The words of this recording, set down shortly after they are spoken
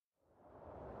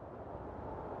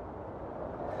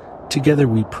Together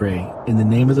we pray, in the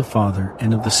name of the Father,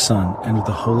 and of the Son, and of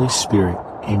the Holy Spirit.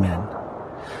 Amen.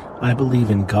 I believe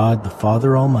in God, the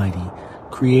Father Almighty,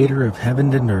 creator of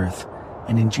heaven and earth,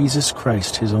 and in Jesus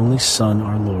Christ, his only Son,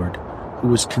 our Lord, who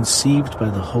was conceived by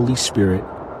the Holy Spirit,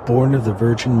 born of the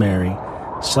Virgin Mary,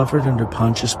 suffered under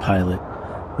Pontius Pilate,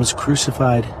 was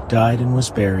crucified, died, and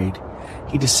was buried.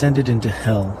 He descended into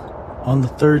hell. On the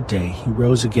third day he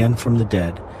rose again from the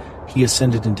dead. He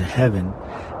ascended into heaven,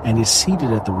 and is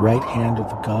seated at the right hand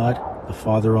of God, the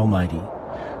Father Almighty.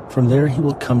 From there he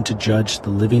will come to judge the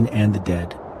living and the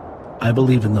dead. I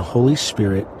believe in the Holy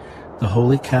Spirit, the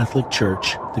Holy Catholic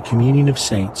Church, the communion of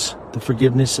saints, the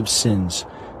forgiveness of sins,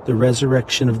 the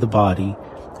resurrection of the body,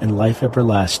 and life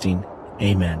everlasting.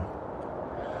 Amen.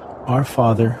 Our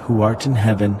Father, who art in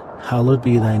heaven, hallowed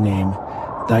be thy name.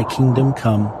 Thy kingdom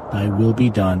come, thy will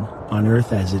be done, on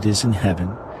earth as it is in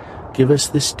heaven. Give us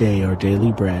this day our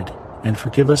daily bread, and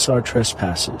forgive us our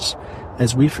trespasses,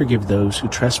 as we forgive those who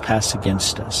trespass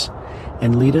against us.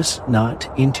 And lead us not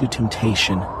into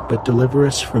temptation, but deliver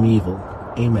us from evil.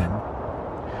 Amen.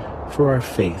 For our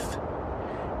faith.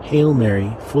 Hail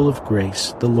Mary, full of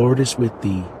grace, the Lord is with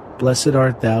thee. Blessed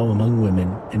art thou among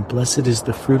women, and blessed is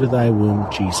the fruit of thy womb,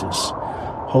 Jesus.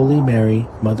 Holy Mary,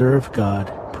 Mother of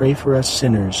God, pray for us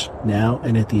sinners, now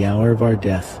and at the hour of our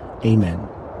death. Amen.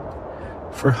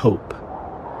 For hope.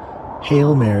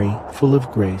 Hail Mary, full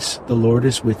of grace, the Lord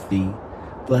is with thee.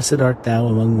 Blessed art thou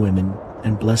among women,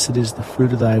 and blessed is the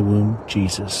fruit of thy womb,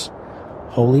 Jesus.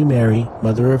 Holy Mary,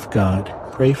 Mother of God,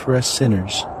 pray for us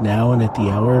sinners, now and at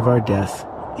the hour of our death.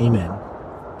 Amen.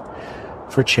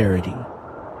 For charity.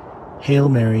 Hail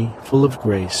Mary, full of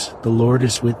grace, the Lord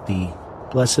is with thee.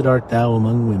 Blessed art thou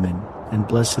among women, and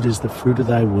blessed is the fruit of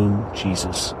thy womb,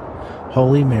 Jesus.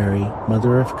 Holy Mary,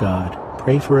 Mother of God,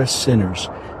 pray for us sinners,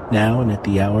 now and at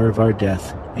the hour of our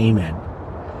death. Amen.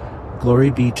 Glory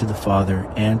be to the Father,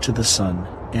 and to the Son,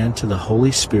 and to the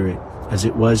Holy Spirit, as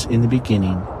it was in the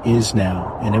beginning, is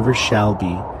now, and ever shall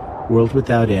be, world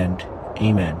without end.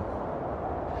 Amen.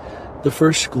 The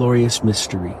first glorious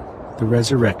mystery, the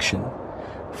resurrection.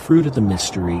 Fruit of the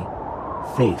mystery,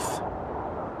 faith.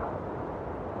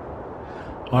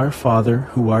 Our Father,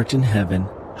 who art in heaven,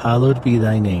 hallowed be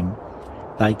thy name.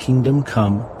 Thy kingdom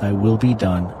come, thy will be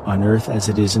done, on earth as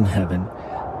it is in heaven.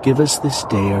 Give us this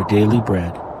day our daily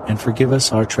bread, and forgive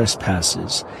us our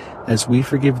trespasses, as we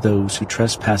forgive those who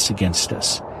trespass against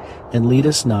us. And lead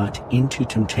us not into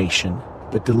temptation,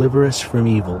 but deliver us from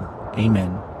evil.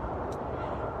 Amen.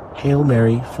 Hail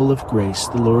Mary, full of grace,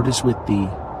 the Lord is with thee.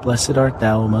 Blessed art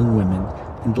thou among women,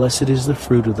 and blessed is the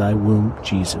fruit of thy womb,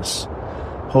 Jesus.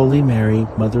 Holy Mary,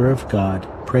 Mother of God,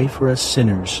 pray for us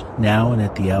sinners, now and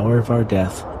at the hour of our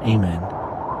death. Amen.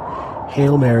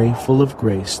 Hail Mary, full of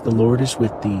grace, the Lord is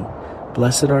with thee.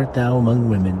 Blessed art thou among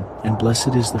women, and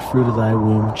blessed is the fruit of thy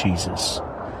womb, Jesus.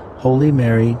 Holy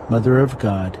Mary, Mother of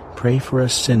God, pray for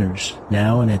us sinners,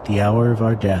 now and at the hour of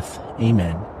our death.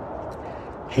 Amen.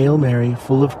 Hail Mary,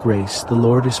 full of grace, the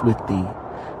Lord is with thee.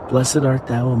 Blessed art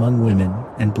thou among women,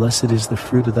 and blessed is the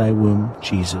fruit of thy womb,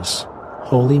 Jesus.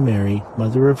 Holy Mary,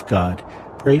 Mother of God,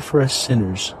 pray for us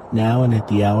sinners, now and at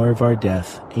the hour of our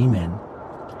death. Amen.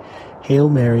 Hail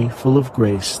Mary, full of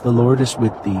grace, the Lord is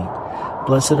with thee.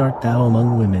 Blessed art thou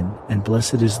among women, and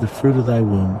blessed is the fruit of thy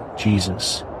womb,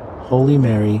 Jesus. Holy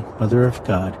Mary, Mother of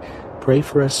God, pray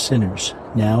for us sinners,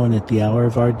 now and at the hour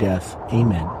of our death.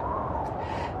 Amen.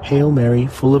 Hail Mary,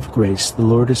 full of grace, the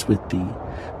Lord is with thee.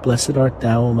 Blessed art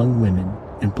thou among women,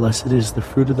 and blessed is the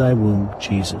fruit of thy womb,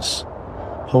 Jesus.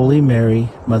 Holy Mary,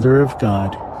 Mother of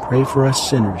God, pray for us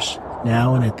sinners,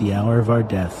 now and at the hour of our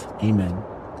death. Amen.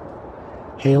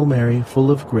 Hail Mary, full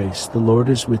of grace, the Lord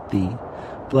is with thee.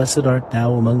 Blessed art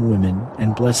thou among women,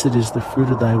 and blessed is the fruit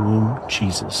of thy womb,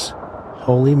 Jesus.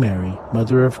 Holy Mary,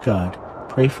 Mother of God,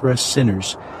 pray for us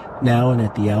sinners, now and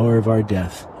at the hour of our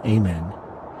death. Amen.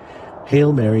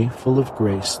 Hail Mary, full of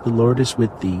grace, the Lord is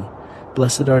with thee.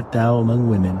 Blessed art thou among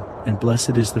women, and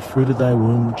blessed is the fruit of thy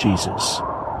womb, Jesus.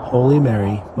 Holy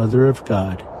Mary, Mother of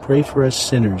God, pray for us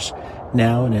sinners,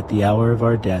 now and at the hour of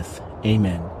our death.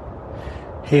 Amen.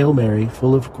 Hail Mary,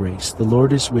 full of grace, the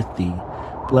Lord is with thee.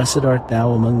 Blessed art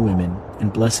thou among women,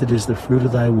 and blessed is the fruit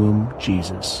of thy womb,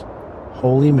 Jesus.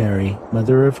 Holy Mary,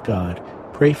 Mother of God,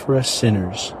 pray for us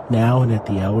sinners, now and at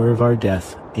the hour of our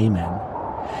death. Amen.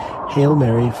 Hail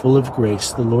Mary, full of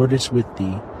grace, the Lord is with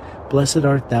thee. Blessed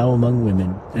art thou among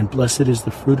women, and blessed is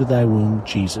the fruit of thy womb,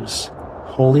 Jesus.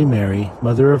 Holy Mary,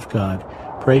 Mother of God,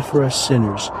 pray for us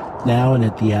sinners, now and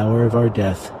at the hour of our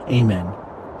death. Amen.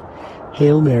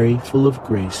 Hail Mary, full of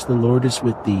grace, the Lord is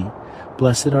with thee.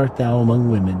 Blessed art thou among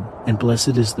women, and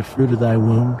blessed is the fruit of thy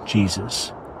womb,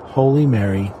 Jesus. Holy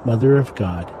Mary, Mother of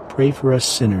God, pray for us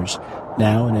sinners,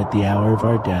 now and at the hour of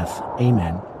our death.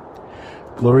 Amen.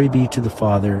 Glory be to the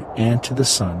Father, and to the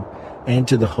Son, and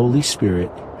to the Holy Spirit,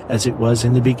 as it was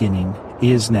in the beginning,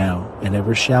 is now, and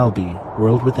ever shall be,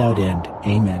 world without end.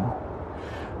 Amen.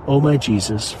 O my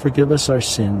Jesus, forgive us our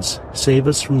sins, save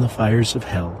us from the fires of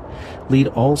hell, lead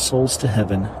all souls to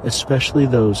heaven, especially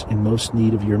those in most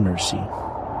need of your mercy.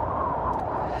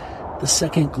 The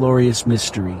second glorious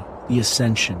mystery, the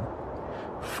Ascension.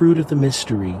 Fruit of the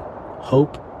mystery,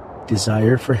 hope,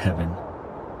 desire for heaven.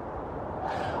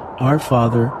 Our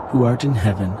Father, who art in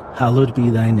heaven, hallowed be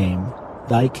thy name.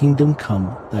 Thy kingdom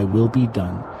come, thy will be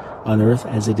done, on earth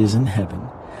as it is in heaven.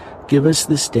 Give us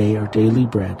this day our daily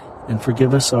bread, and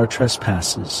forgive us our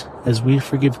trespasses, as we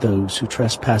forgive those who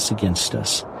trespass against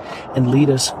us. And lead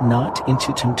us not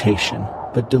into temptation,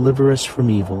 but deliver us from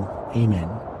evil. Amen.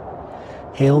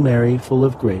 Hail Mary, full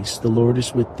of grace, the Lord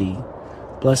is with thee.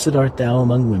 Blessed art thou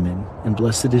among women, and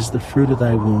blessed is the fruit of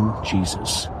thy womb,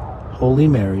 Jesus. Holy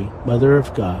Mary, Mother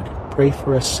of God, pray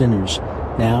for us sinners,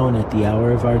 now and at the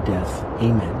hour of our death.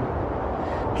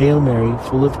 Amen. Hail Mary,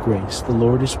 full of grace, the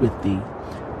Lord is with thee.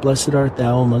 Blessed art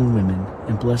thou among women,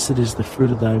 and blessed is the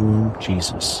fruit of thy womb,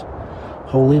 Jesus.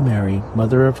 Holy Mary,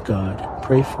 Mother of God,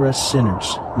 pray for us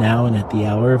sinners, now and at the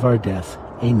hour of our death.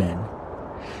 Amen.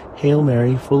 Hail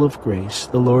Mary, full of grace,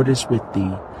 the Lord is with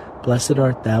thee. Blessed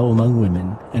art thou among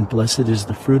women, and blessed is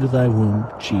the fruit of thy womb,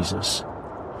 Jesus.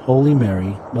 Holy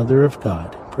Mary, Mother of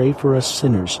God, pray for us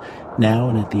sinners, now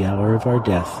and at the hour of our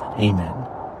death. Amen.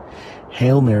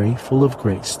 Hail Mary, full of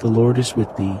grace, the Lord is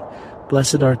with thee.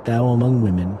 Blessed art thou among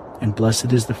women, and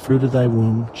blessed is the fruit of thy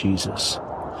womb, Jesus.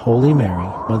 Holy Mary,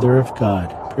 Mother of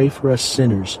God, pray for us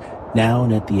sinners, now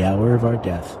and at the hour of our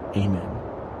death. Amen.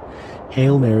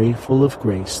 Hail Mary, full of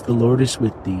grace, the Lord is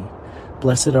with thee.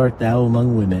 Blessed art thou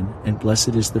among women, and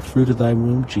blessed is the fruit of thy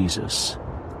womb, Jesus.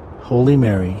 Holy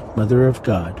Mary, Mother of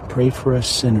God, pray for us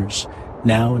sinners,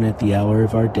 now and at the hour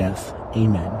of our death.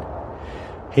 Amen.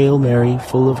 Hail Mary,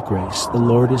 full of grace, the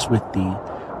Lord is with thee.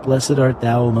 Blessed art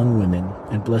thou among women,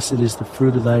 and blessed is the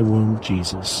fruit of thy womb,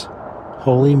 Jesus.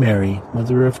 Holy Mary,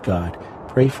 Mother of God,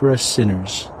 pray for us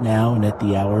sinners, now and at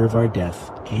the hour of our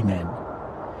death. Amen.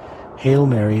 Hail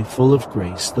Mary, full of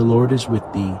grace, the Lord is with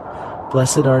thee.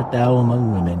 Blessed art thou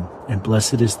among women, and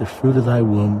blessed is the fruit of thy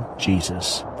womb,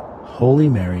 Jesus. Holy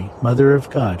Mary, Mother of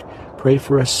God, pray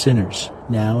for us sinners,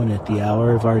 now and at the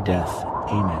hour of our death.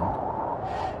 Amen.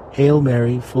 Hail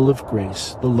Mary, full of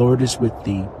grace, the Lord is with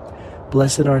thee.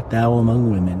 Blessed art thou among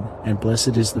women, and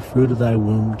blessed is the fruit of thy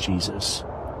womb, Jesus.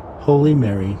 Holy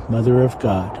Mary, Mother of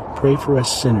God, pray for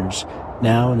us sinners,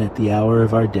 now and at the hour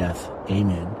of our death.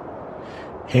 Amen.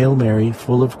 Hail Mary,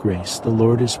 full of grace, the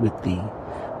Lord is with thee.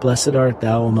 Blessed art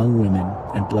thou among women,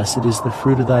 and blessed is the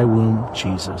fruit of thy womb,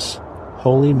 Jesus.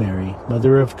 Holy Mary,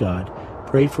 Mother of God,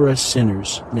 pray for us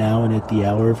sinners, now and at the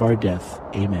hour of our death.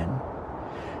 Amen.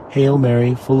 Hail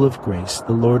Mary, full of grace,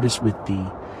 the Lord is with thee.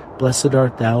 Blessed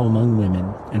art thou among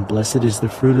women, and blessed is the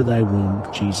fruit of thy womb,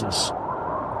 Jesus.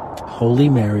 Holy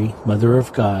Mary, Mother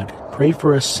of God, pray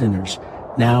for us sinners,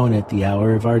 now and at the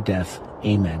hour of our death.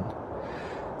 Amen.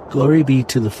 Glory be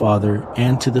to the Father,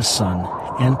 and to the Son,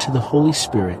 and to the Holy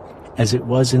Spirit, as it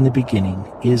was in the beginning,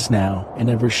 is now, and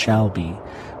ever shall be,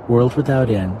 world without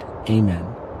end. Amen.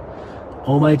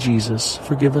 O my Jesus,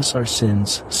 forgive us our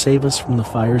sins, save us from the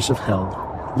fires of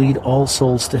hell, lead all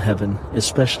souls to heaven,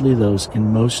 especially those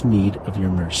in most need of your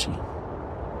mercy.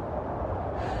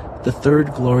 The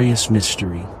third glorious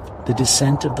mystery, the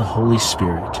descent of the Holy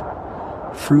Spirit.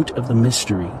 Fruit of the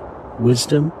mystery,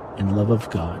 wisdom and love of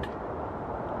God.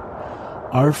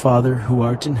 Our Father, who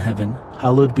art in heaven,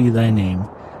 hallowed be thy name.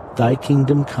 Thy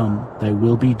kingdom come, thy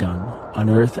will be done, on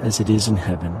earth as it is in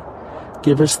heaven.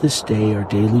 Give us this day our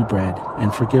daily bread,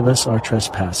 and forgive us our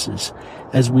trespasses,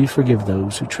 as we forgive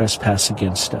those who trespass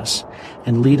against us.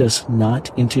 And lead us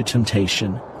not into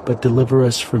temptation, but deliver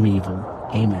us from evil.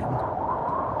 Amen.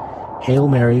 Hail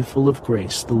Mary, full of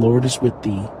grace, the Lord is with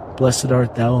thee. Blessed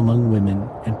art thou among women,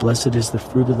 and blessed is the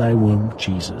fruit of thy womb,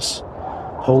 Jesus.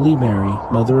 Holy Mary,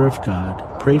 Mother of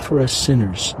God, pray for us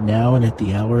sinners, now and at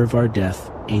the hour of our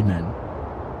death. Amen.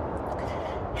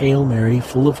 Hail Mary,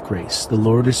 full of grace, the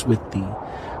Lord is with thee.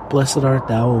 Blessed art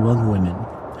thou among women,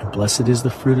 and blessed is the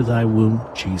fruit of thy womb,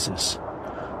 Jesus.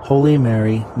 Holy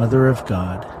Mary, Mother of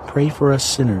God, pray for us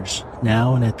sinners,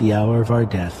 now and at the hour of our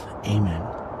death. Amen.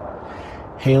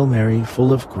 Hail Mary,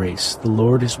 full of grace, the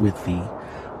Lord is with thee.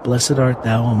 Blessed art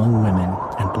thou among women,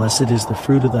 and blessed is the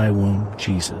fruit of thy womb,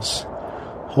 Jesus.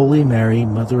 Holy Mary,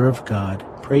 Mother of God,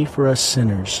 pray for us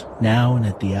sinners, now and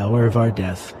at the hour of our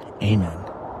death. Amen.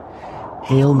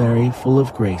 Hail Mary, full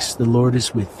of grace, the Lord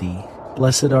is with thee.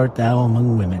 Blessed art thou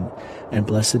among women, and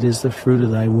blessed is the fruit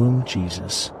of thy womb,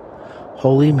 Jesus.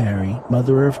 Holy Mary,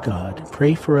 Mother of God,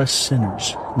 pray for us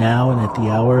sinners, now and at the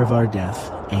hour of our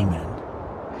death. Amen.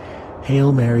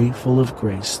 Hail Mary, full of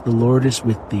grace, the Lord is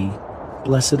with thee.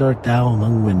 Blessed art thou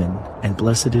among women, and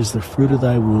blessed is the fruit of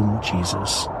thy womb,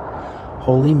 Jesus.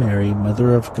 Holy Mary,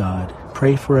 Mother of God,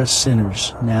 pray for us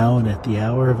sinners, now and at the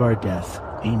hour of our death.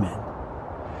 Amen.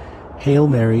 Hail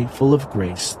Mary, full of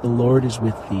grace, the Lord is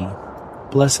with thee.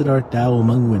 Blessed art thou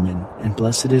among women, and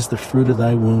blessed is the fruit of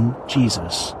thy womb,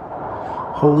 Jesus.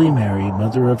 Holy Mary,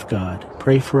 Mother of God,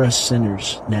 pray for us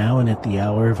sinners, now and at the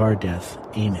hour of our death.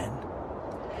 Amen.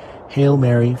 Hail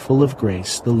Mary, full of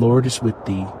grace, the Lord is with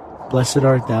thee. Blessed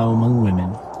art thou among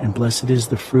women, and blessed is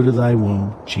the fruit of thy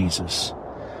womb, Jesus.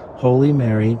 Holy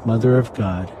Mary, Mother of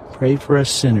God, pray for us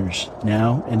sinners,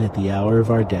 now and at the hour of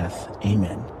our death.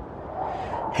 Amen.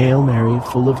 Hail Mary,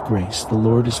 full of grace, the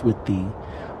Lord is with thee.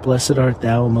 Blessed art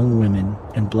thou among women,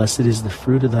 and blessed is the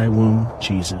fruit of thy womb,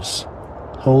 Jesus.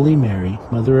 Holy Mary,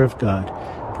 Mother of God,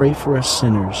 pray for us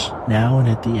sinners, now and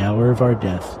at the hour of our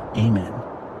death. Amen.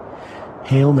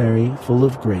 Hail Mary, full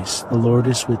of grace, the Lord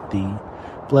is with thee.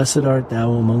 Blessed art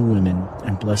thou among women,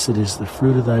 and blessed is the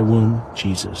fruit of thy womb,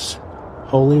 Jesus.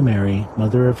 Holy Mary,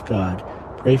 Mother of God,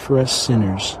 pray for us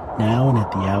sinners, now and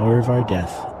at the hour of our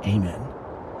death. Amen.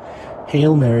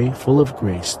 Hail Mary, full of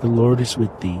grace, the Lord is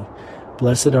with thee.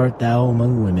 Blessed art thou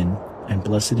among women, and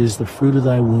blessed is the fruit of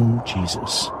thy womb,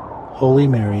 Jesus. Holy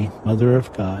Mary, Mother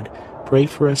of God, pray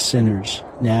for us sinners,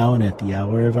 now and at the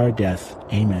hour of our death.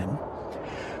 Amen.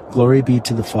 Glory be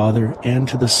to the Father, and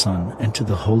to the Son, and to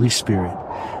the Holy Spirit,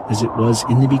 as it was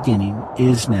in the beginning,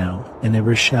 is now, and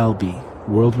ever shall be,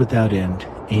 world without end.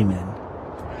 Amen.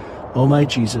 O my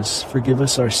Jesus, forgive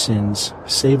us our sins,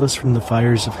 save us from the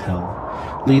fires of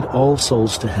hell, lead all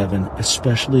souls to heaven,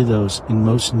 especially those in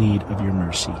most need of your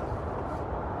mercy.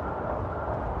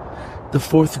 The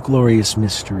fourth glorious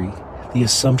mystery, the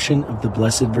Assumption of the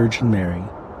Blessed Virgin Mary.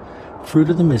 Fruit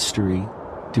of the mystery,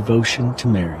 devotion to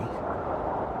Mary.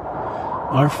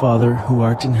 Our Father, who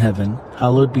art in heaven,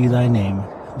 hallowed be thy name.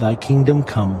 Thy kingdom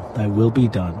come, thy will be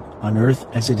done, on earth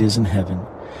as it is in heaven.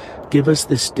 Give us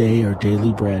this day our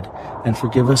daily bread, and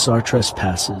forgive us our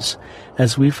trespasses,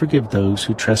 as we forgive those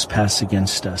who trespass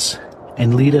against us.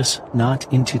 And lead us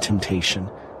not into temptation,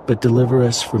 but deliver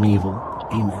us from evil.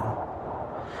 Amen.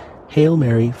 Hail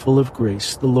Mary, full of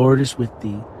grace, the Lord is with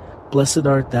thee. Blessed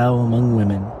art thou among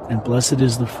women, and blessed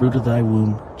is the fruit of thy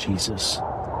womb, Jesus.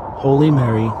 Holy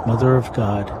Mary, Mother of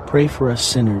God, pray for us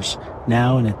sinners,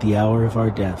 now and at the hour of our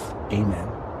death. Amen.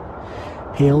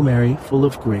 Hail Mary, full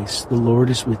of grace, the Lord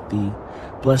is with thee.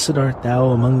 Blessed art thou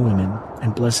among women,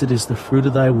 and blessed is the fruit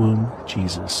of thy womb,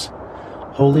 Jesus.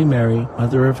 Holy Mary,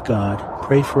 Mother of God,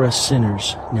 pray for us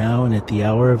sinners, now and at the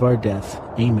hour of our death.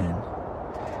 Amen.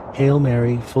 Hail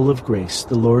Mary, full of grace,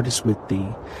 the Lord is with thee.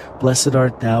 Blessed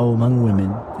art thou among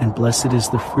women, and blessed is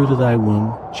the fruit of thy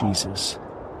womb, Jesus.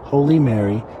 Holy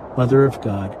Mary, Mother of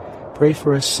God, pray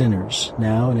for us sinners,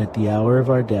 now and at the hour of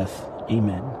our death.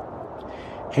 Amen.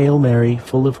 Hail Mary,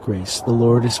 full of grace, the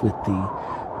Lord is with thee.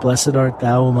 Blessed art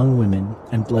thou among women,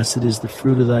 and blessed is the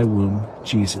fruit of thy womb,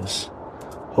 Jesus.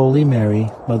 Holy Mary,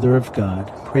 Mother of God,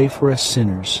 pray for us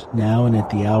sinners, now and at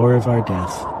the hour of our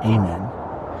death. Amen.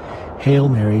 Hail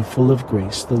Mary, full of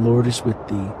grace, the Lord is with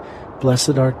thee.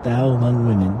 Blessed art thou among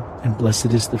women, and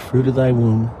blessed is the fruit of thy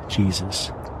womb,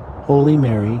 Jesus. Holy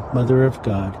Mary, Mother of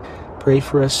God, pray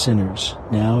for us sinners,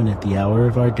 now and at the hour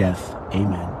of our death.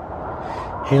 Amen.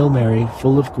 Hail Mary,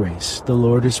 full of grace, the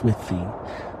Lord is with thee.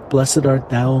 Blessed art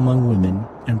thou among women,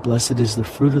 and blessed is the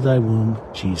fruit of thy womb,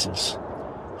 Jesus.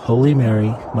 Holy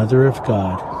Mary, Mother of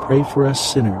God, pray for us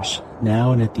sinners,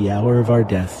 now and at the hour of our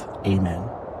death. Amen.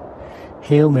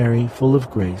 Hail Mary, full of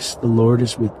grace, the Lord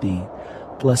is with thee.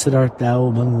 Blessed art thou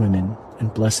among women,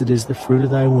 and blessed is the fruit of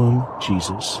thy womb,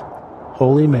 Jesus.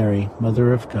 Holy Mary,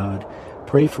 Mother of God,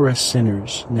 pray for us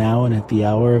sinners, now and at the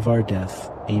hour of our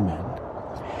death. Amen.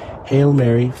 Hail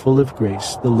Mary, full of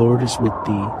grace, the Lord is with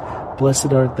thee.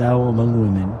 Blessed art thou among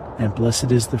women, and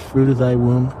blessed is the fruit of thy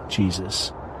womb,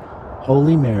 Jesus.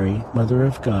 Holy Mary, Mother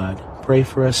of God, pray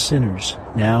for us sinners,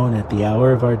 now and at the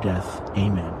hour of our death.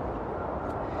 Amen.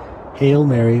 Hail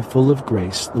Mary, full of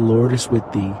grace, the Lord is with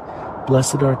thee.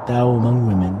 Blessed art thou among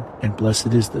women, and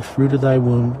blessed is the fruit of thy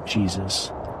womb,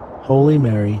 Jesus. Holy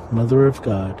Mary, Mother of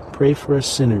God, pray for us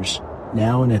sinners,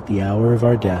 now and at the hour of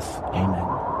our death.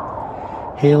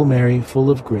 Amen. Hail Mary, full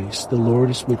of grace, the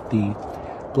Lord is with thee.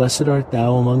 Blessed art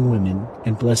thou among women,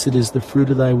 and blessed is the fruit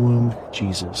of thy womb,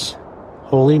 Jesus.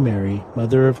 Holy Mary,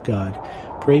 Mother of God,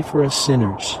 pray for us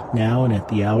sinners, now and at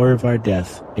the hour of our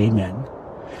death. Amen.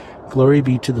 Glory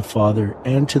be to the Father,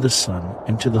 and to the Son,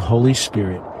 and to the Holy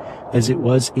Spirit, as it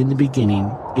was in the beginning,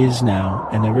 is now,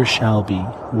 and ever shall be,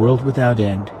 world without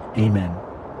end. Amen.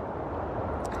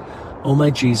 O my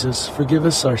Jesus, forgive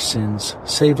us our sins,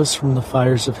 save us from the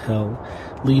fires of hell,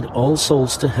 lead all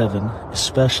souls to heaven,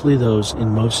 especially those in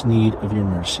most need of your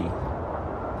mercy.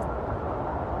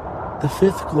 The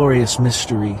fifth glorious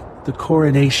mystery, the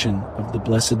coronation of the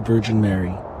Blessed Virgin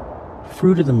Mary.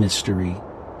 Fruit of the mystery,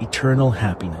 eternal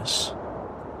happiness.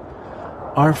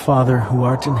 Our Father, who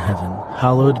art in heaven,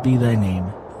 hallowed be thy name.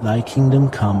 Thy kingdom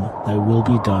come, thy will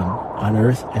be done, on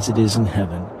earth as it is in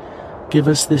heaven. Give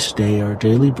us this day our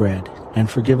daily bread, and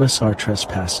forgive us our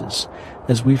trespasses,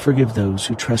 as we forgive those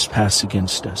who trespass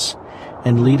against us.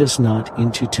 And lead us not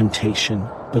into temptation,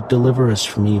 but deliver us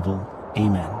from evil.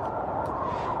 Amen.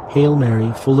 Hail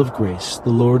Mary, full of grace,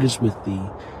 the Lord is with thee.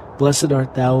 Blessed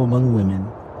art thou among women,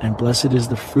 and blessed is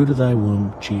the fruit of thy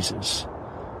womb, Jesus.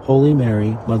 Holy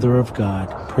Mary, Mother of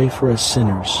God, pray for us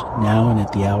sinners, now and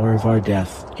at the hour of our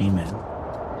death. Amen.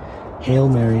 Hail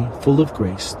Mary, full of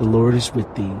grace, the Lord is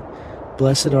with thee.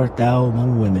 Blessed art thou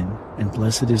among women, and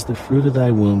blessed is the fruit of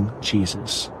thy womb,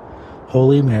 Jesus.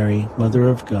 Holy Mary, Mother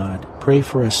of God, pray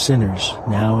for us sinners,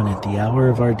 now and at the hour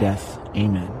of our death.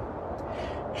 Amen.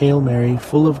 Hail Mary,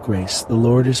 full of grace, the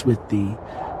Lord is with thee.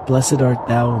 Blessed art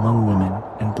thou among women,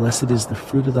 and blessed is the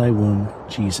fruit of thy womb,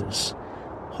 Jesus.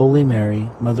 Holy Mary,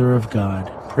 Mother of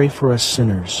God, pray for us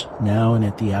sinners, now and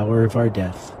at the hour of our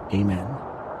death. Amen.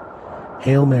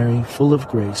 Hail Mary, full of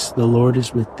grace, the Lord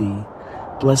is with thee.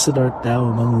 Blessed art thou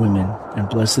among women, and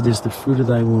blessed is the fruit of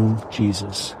thy womb,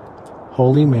 Jesus.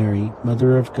 Holy Mary,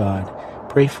 Mother of God,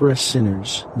 pray for us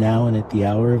sinners, now and at the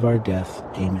hour of our death.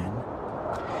 Amen.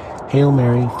 Hail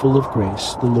Mary, full of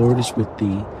grace, the Lord is with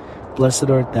thee. Blessed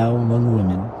art thou among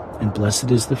women, and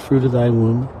blessed is the fruit of thy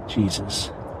womb,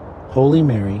 Jesus. Holy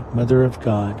Mary, Mother of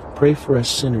God, pray for us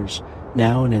sinners,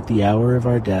 now and at the hour of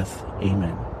our death.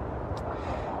 Amen.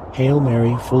 Hail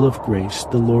Mary, full of grace,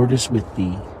 the Lord is with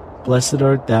thee. Blessed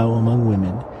art thou among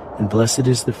women, and blessed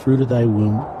is the fruit of thy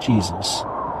womb, Jesus.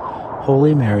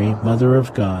 Holy Mary, Mother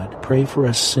of God, pray for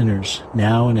us sinners,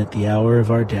 now and at the hour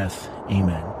of our death.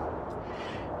 Amen.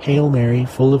 Hail Mary,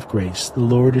 full of grace, the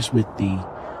Lord is with thee.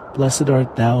 Blessed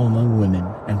art thou among women,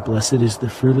 and blessed is the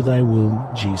fruit of thy womb,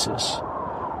 Jesus.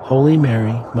 Holy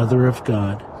Mary, Mother of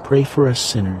God, pray for us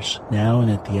sinners, now and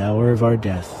at the hour of our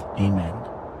death. Amen.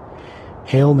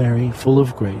 Hail Mary, full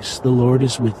of grace, the Lord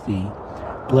is with thee.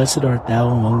 Blessed art thou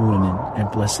among women, and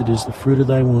blessed is the fruit of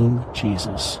thy womb,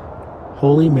 Jesus.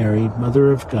 Holy Mary,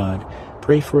 Mother of God,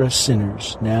 pray for us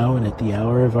sinners, now and at the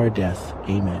hour of our death.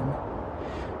 Amen.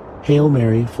 Hail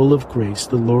Mary, full of grace,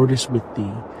 the Lord is with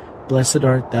thee. Blessed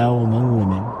art thou among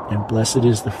women, and blessed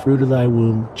is the fruit of thy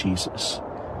womb, Jesus.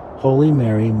 Holy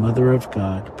Mary, Mother of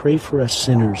God, pray for us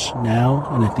sinners, now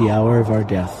and at the hour of our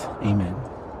death. Amen.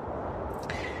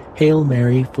 Hail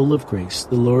Mary, full of grace,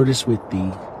 the Lord is with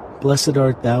thee. Blessed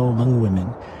art thou among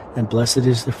women, and blessed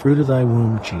is the fruit of thy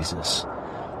womb, Jesus.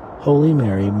 Holy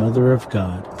Mary, Mother of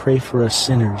God, pray for us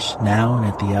sinners, now and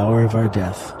at the hour of our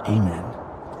death. Amen.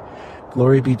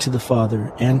 Glory be to the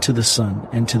Father, and to the Son,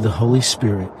 and to the Holy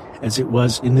Spirit, as it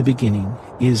was in the beginning,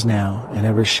 is now, and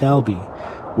ever shall be,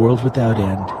 world without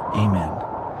end. Amen.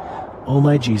 O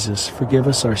my Jesus, forgive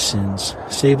us our sins,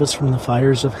 save us from the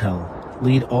fires of hell,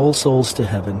 lead all souls to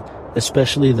heaven,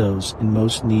 especially those in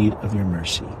most need of your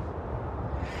mercy.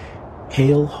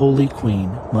 Hail, Holy Queen,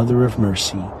 Mother of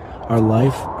Mercy, our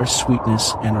life, our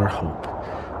sweetness, and our hope.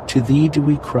 To thee do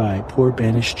we cry, poor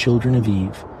banished children of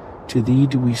Eve. To thee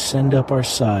do we send up our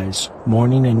sighs,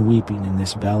 mourning and weeping in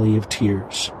this valley of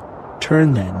tears.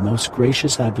 Turn then, most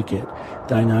gracious Advocate,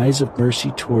 thine eyes of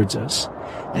mercy towards us,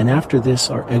 and after this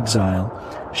our exile,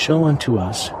 show unto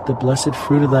us the blessed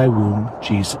fruit of thy womb,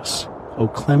 Jesus. O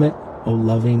clement, O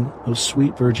loving, O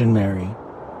sweet Virgin Mary,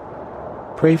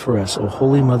 pray for us, O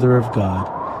Holy Mother of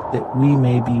God, that we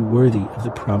may be worthy of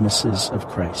the promises of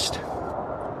Christ.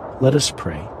 Let us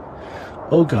pray.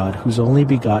 O God, whose only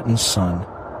begotten Son,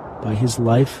 by his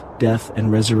life, death,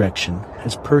 and resurrection,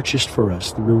 has purchased for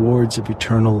us the rewards of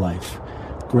eternal life,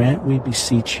 grant, we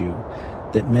beseech you,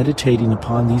 that meditating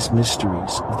upon these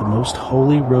mysteries of the most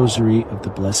holy Rosary of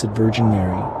the Blessed Virgin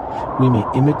Mary, we may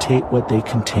imitate what they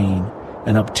contain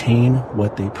and obtain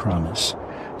what they promise.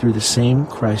 Through the same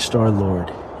Christ our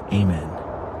Lord. Amen.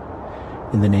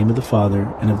 In the name of the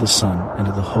Father, and of the Son, and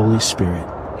of the Holy Spirit.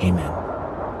 Amen.